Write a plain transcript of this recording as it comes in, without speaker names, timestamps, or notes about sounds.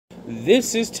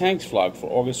This is Tank's Vlog for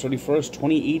August 31st,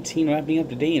 2018, wrapping up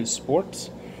the day in sports.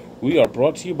 We are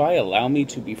brought to you by Allow Me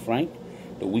to Be Frank,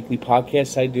 the weekly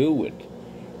podcast I do with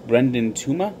Brendan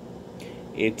Tuma.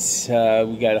 It's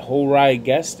we got a whole riot of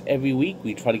guests every week.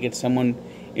 We try to get someone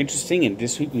interesting, and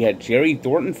this week we had Jerry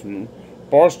Thornton from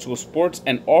Barstool Sports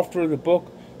and author of the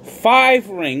book 5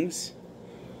 Rings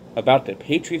about the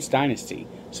Patriots dynasty.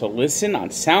 So listen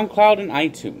on SoundCloud and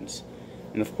iTunes.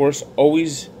 And of course,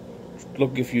 always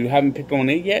look, if you haven't picked one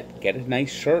in yet, get a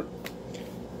nice shirt.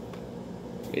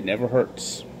 It never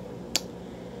hurts.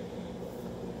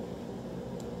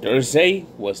 Thursday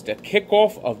was the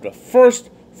kickoff of the first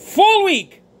full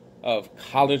week of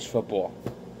college football.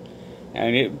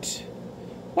 And it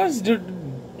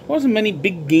wasn't many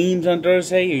big games on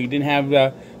Thursday. You didn't have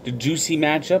the juicy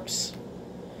matchups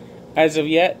as of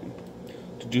yet.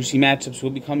 The juicy matchups will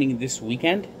be coming this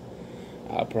weekend.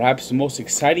 Perhaps the most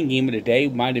exciting game of the day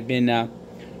might have been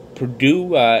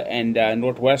Purdue and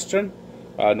Northwestern.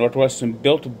 Northwestern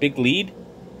built a big lead,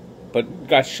 but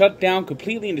got shut down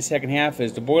completely in the second half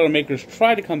as the Boilermakers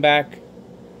tried to come back,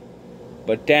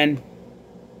 but then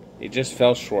it just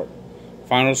fell short.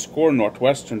 Final score,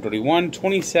 Northwestern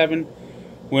 31-27,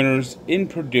 winners in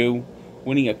Purdue,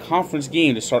 winning a conference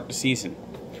game to start the season.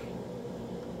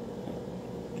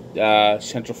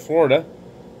 Central Florida,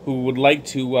 who would like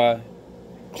to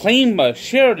claim a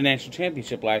share of the national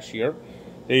championship last year.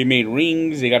 They made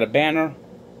rings, they got a banner,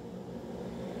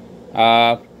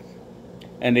 and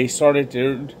they started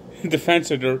their defense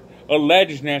of their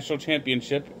alleged national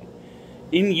championship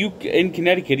in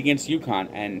Connecticut against UConn,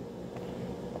 and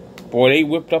boy, they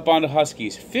whipped up on the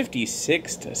Huskies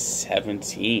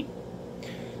 56-17.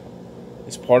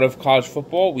 As part of college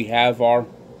football, we have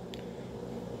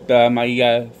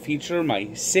my feature, my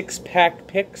 6-pack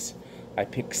picks. I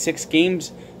pick 6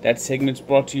 games. That segment's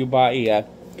brought to you by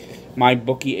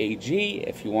MyBookie AG.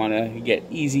 If you want to get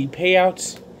easy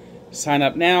payouts, sign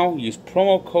up now. Use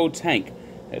promo code TANK.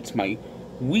 That's my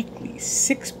weekly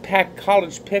 6-pack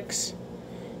college picks.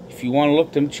 If you want to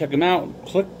look them, check them out.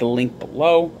 Click the link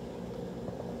below.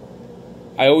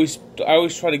 I always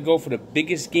try to go for the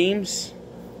biggest games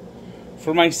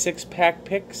for my 6-pack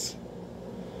picks.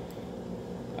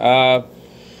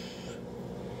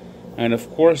 And of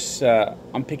course,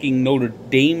 I'm picking Notre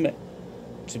Dame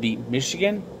to beat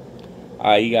Michigan.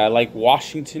 I like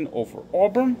Washington over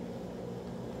Auburn.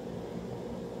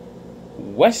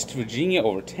 West Virginia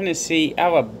over Tennessee.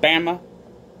 Alabama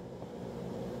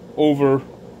over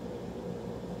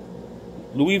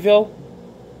Louisville.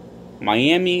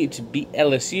 Miami to beat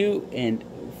LSU. And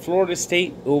Florida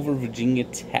State over Virginia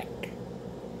Tech.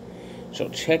 So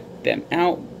check them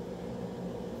out.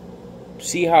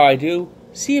 See how I do.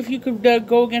 See if you could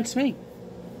go against me.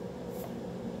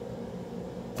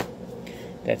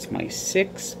 That's my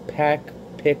 6-pack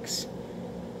picks,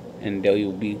 and they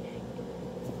will be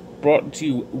brought to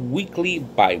you weekly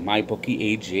by MyBookie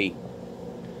AG.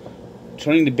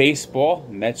 Turning to baseball,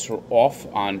 Mets are off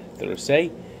on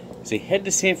Thursday as they head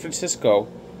to San Francisco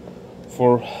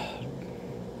for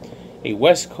a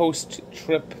West Coast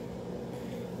trip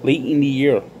late in the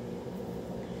year.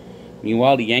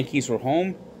 Meanwhile, the Yankees were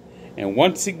home and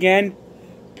once again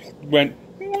went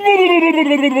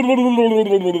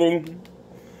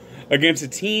against a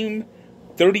team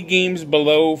 30 games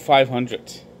below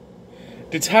 500.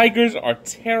 The Tigers are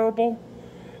terrible.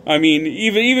 I mean,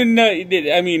 it's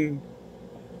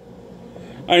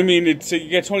you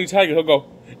get Tony Tiger, he'll go,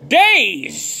 "They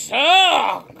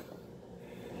suck,"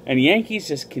 and the Yankees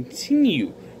just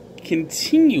continue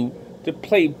to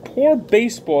play poor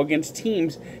baseball against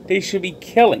teams they should be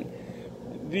killing.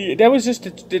 That was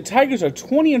just the Tigers are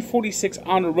 20-46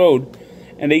 on the road,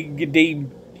 and they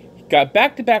got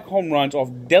back-to-back home runs off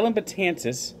Dellin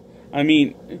Betances. I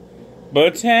mean,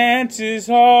 Betances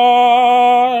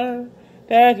hard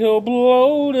that he'll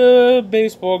blow the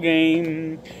baseball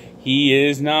game. He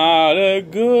is not a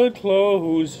good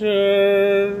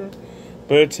closer.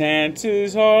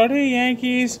 Betances hard, the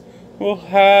Yankees will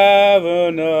have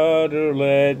another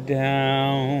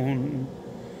letdown.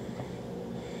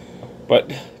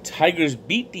 But Tigers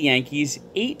beat the Yankees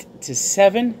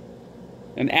 8-7,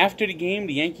 and after the game,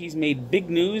 the Yankees made big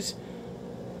news,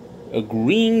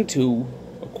 agreeing to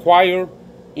acquire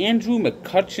Andrew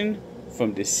McCutchen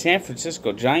from the San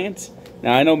Francisco Giants.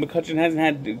 Now, I know McCutchen hasn't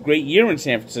had a great year in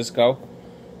San Francisco,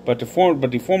 but the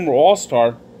former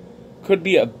All-Star could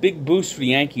be a big boost for the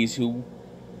Yankees, who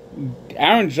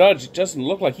Aaron Judge doesn't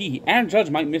look like Aaron Judge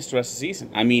might miss the rest of the season.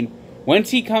 I mean,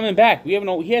 when's he coming back? He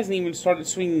hasn't even started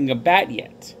swinging a bat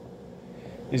yet.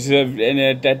 I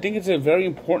think it's a very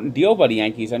important deal by the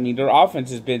Yankees. I mean, their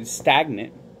offense has been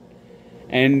stagnant,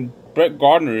 and Brett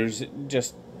Gardner is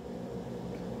just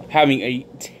having a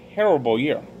terrible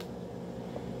year.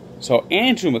 So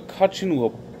Andrew McCutchen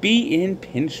will be in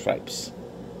pinstripes.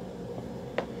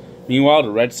 Meanwhile,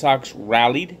 the Red Sox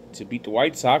rallied to beat the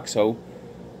White Sox, so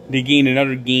they gained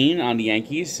another gain on the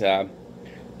Yankees.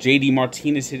 J.D.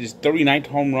 Martinez hit his 39th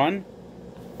home run.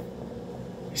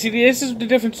 See, this is the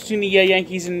difference between the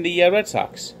Yankees and the Red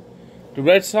Sox. The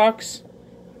Red Sox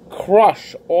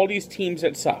crush all these teams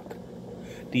that suck.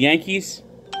 The Yankees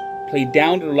play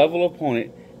down to the level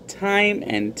opponent time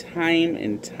and time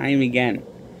and time again.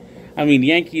 I mean, the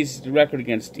Yankees' record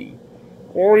against the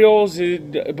Orioles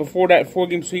before that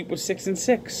 4-game sweep was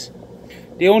 6-6.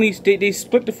 They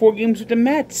split the 4 games with the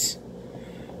Mets.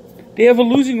 They have a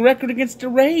losing record against the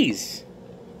Rays.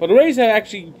 Well, the Rays have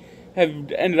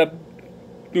ended up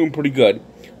doing pretty good,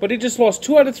 but they just lost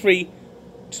 2 out of 3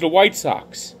 to the White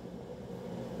Sox.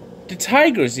 The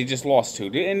Tigers they just lost to,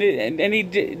 and they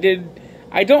did.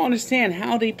 I don't understand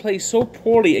how they play so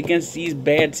poorly against these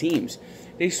bad teams.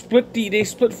 They split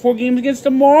 4 games against the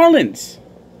Marlins.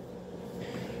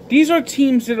 These are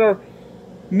teams that are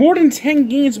more than 10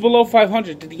 games below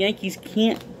 500 that the Yankees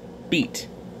can't beat.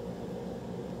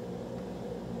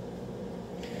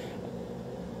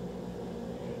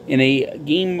 In a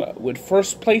game with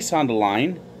first place on the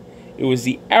line, it was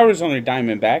the Arizona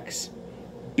Diamondbacks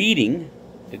beating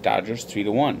the Dodgers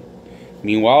 3-1.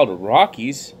 Meanwhile, the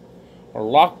Rockies are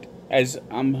locked, as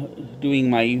I'm doing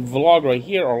my vlog right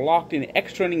here, are locked in an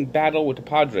extra inning battle with the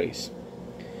Padres.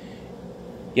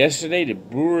 Yesterday, the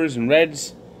Brewers and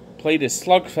Reds played a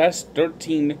slugfest,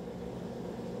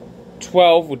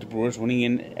 13-12, with the Brewers winning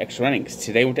in extra innings.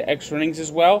 Today went to extra innings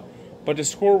as well, but the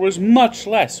score was much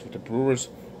less, with the Brewers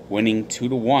winning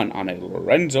 2-1 on a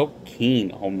Lorenzo Cain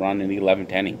home run in the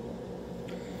 11th inning.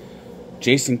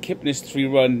 Jason Kipnis'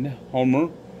 3-run homer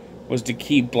was the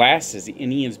key blast as the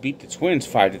Indians beat the Twins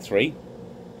 5-3.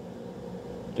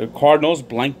 The Cardinals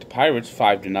blanked the Pirates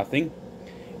 5-0.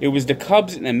 It was the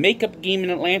Cubs in a makeup game in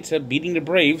Atlanta beating the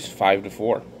Braves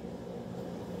 5-4.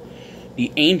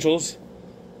 The Angels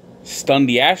stunned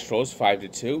the Astros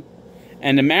 5-2,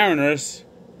 and the Mariners,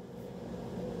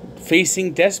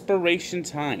 facing desperation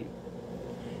time,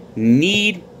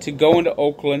 need to go into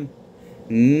Oakland,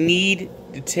 need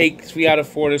to take 3 out of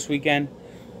 4 this weekend,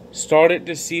 start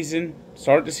the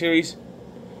series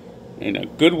in a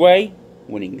good way,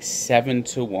 winning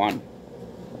 7-1.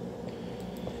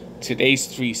 Today's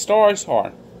 3 stars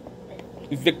are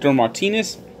Victor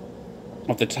Martinez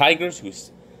of the Tigers,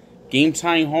 whose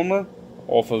game-tying homer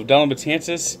off of Dellin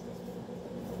Betances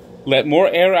let more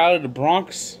air out of the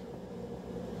Bronx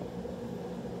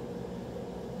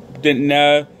than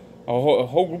a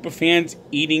whole group of fans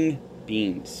eating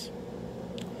beans.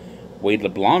 Wade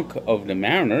LeBlanc of the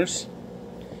Mariners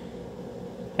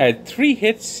had 3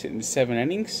 hits in 7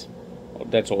 innings. Well,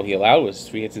 that's all he allowed, was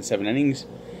 3 hits in 7 innings,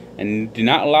 and did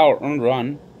not allow an earned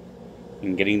run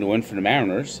in getting the win for the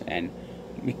Mariners. And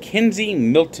Mackenzie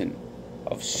Milton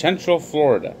of Central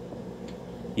Florida.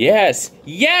 Yes,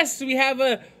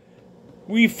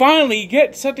 we finally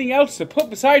get something else to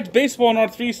put besides baseball in our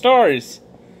 3 stars.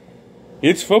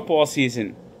 It's football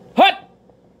season. Hut!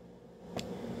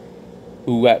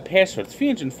 Who passed for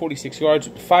 346 yards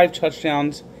with 5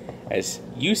 touchdowns as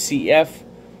UCF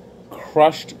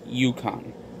crushed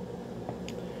UConn.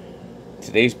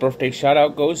 Today's birthday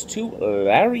shout-out goes to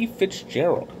Larry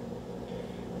Fitzgerald,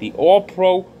 the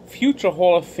All-Pro future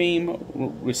Hall of Fame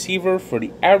receiver for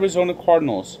the Arizona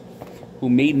Cardinals, who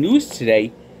made news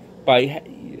today by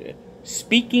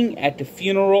speaking at the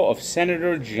funeral of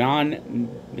Senator John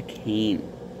McCain.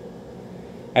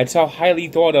 That's how highly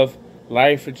thought of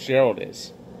Larry Fitzgerald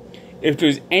is. If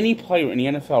there's any player in the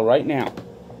NFL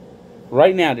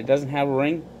right now that doesn't have a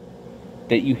ring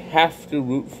that you have to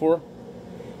root for,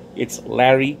 it's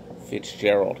Larry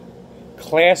Fitzgerald.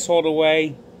 Class all the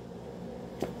way.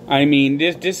 I mean,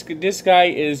 this guy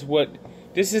is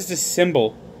this is the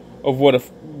symbol of what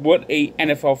a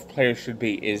NFL player should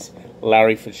be, is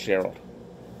Larry Fitzgerald.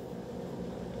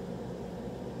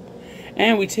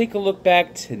 And we take a look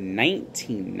back to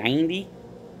 1990,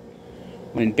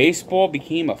 when baseball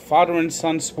became a father and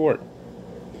son sport,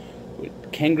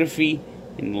 with Ken Griffey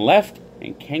in left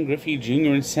and Ken Griffey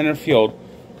Jr. in center field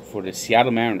for the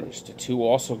Seattle Mariners. The two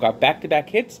also got back-to-back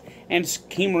hits and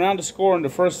came around to score in the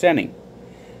first inning.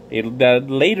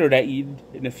 Later that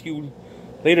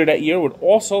year would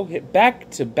also hit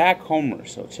back-to-back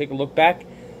homers. So take a look back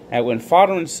at when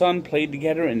father and son played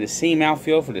together in the same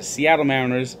outfield for the Seattle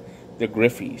Mariners, the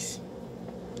Griffies.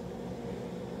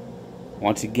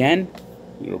 Once again,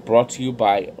 we were brought to you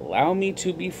by Allow Me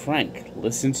to Be Frank.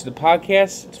 Listen to the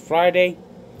podcast. It's Friday.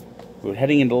 We're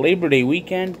heading into Labor Day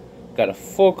weekend. Got a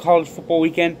full college football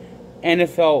weekend.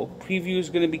 NFL preview is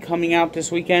going to be coming out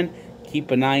this weekend. Keep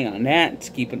an eye on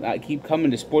that. Keep coming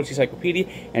to Sports Encyclopedia.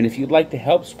 And if you'd like to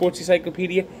help Sports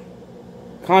Encyclopedia,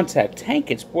 contact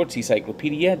Tank at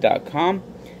sportsencyclopedia.com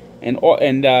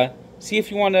and see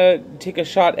if you want to take a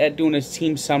shot at doing a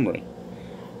team summary.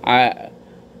 I'm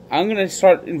going to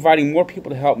start inviting more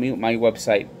people to help me with my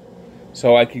website,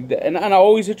 so I could, and I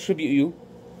always attribute you.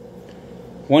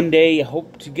 One day, I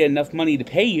hope to get enough money to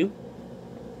pay you.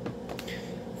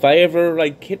 If I ever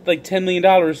hit $10 million,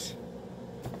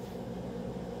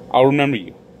 I'll remember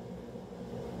you.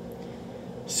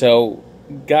 So,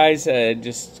 guys,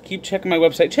 just keep checking my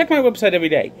website. Check my website every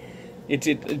day. It's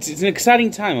an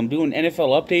exciting time. I'm doing NFL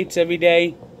updates every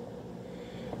day,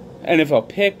 NFL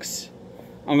picks.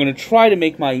 I'm gonna try to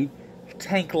make my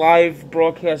Tank Live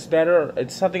broadcast better.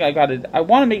 It's something I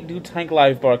want to do Tank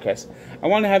Live broadcasts. I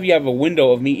want to have you have a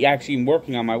window of me actually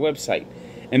working on my website,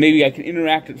 and maybe I can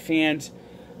interact with fans.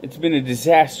 It's been a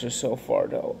disaster so far,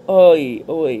 though. Oy,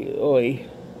 oy, oy.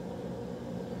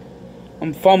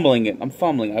 I'm fumbling it.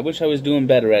 I wish I was doing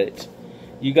better at it.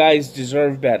 You guys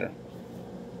deserve better.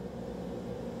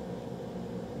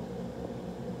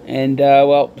 And,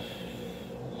 well,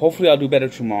 hopefully I'll do better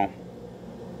tomorrow.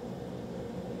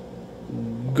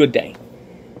 Good day.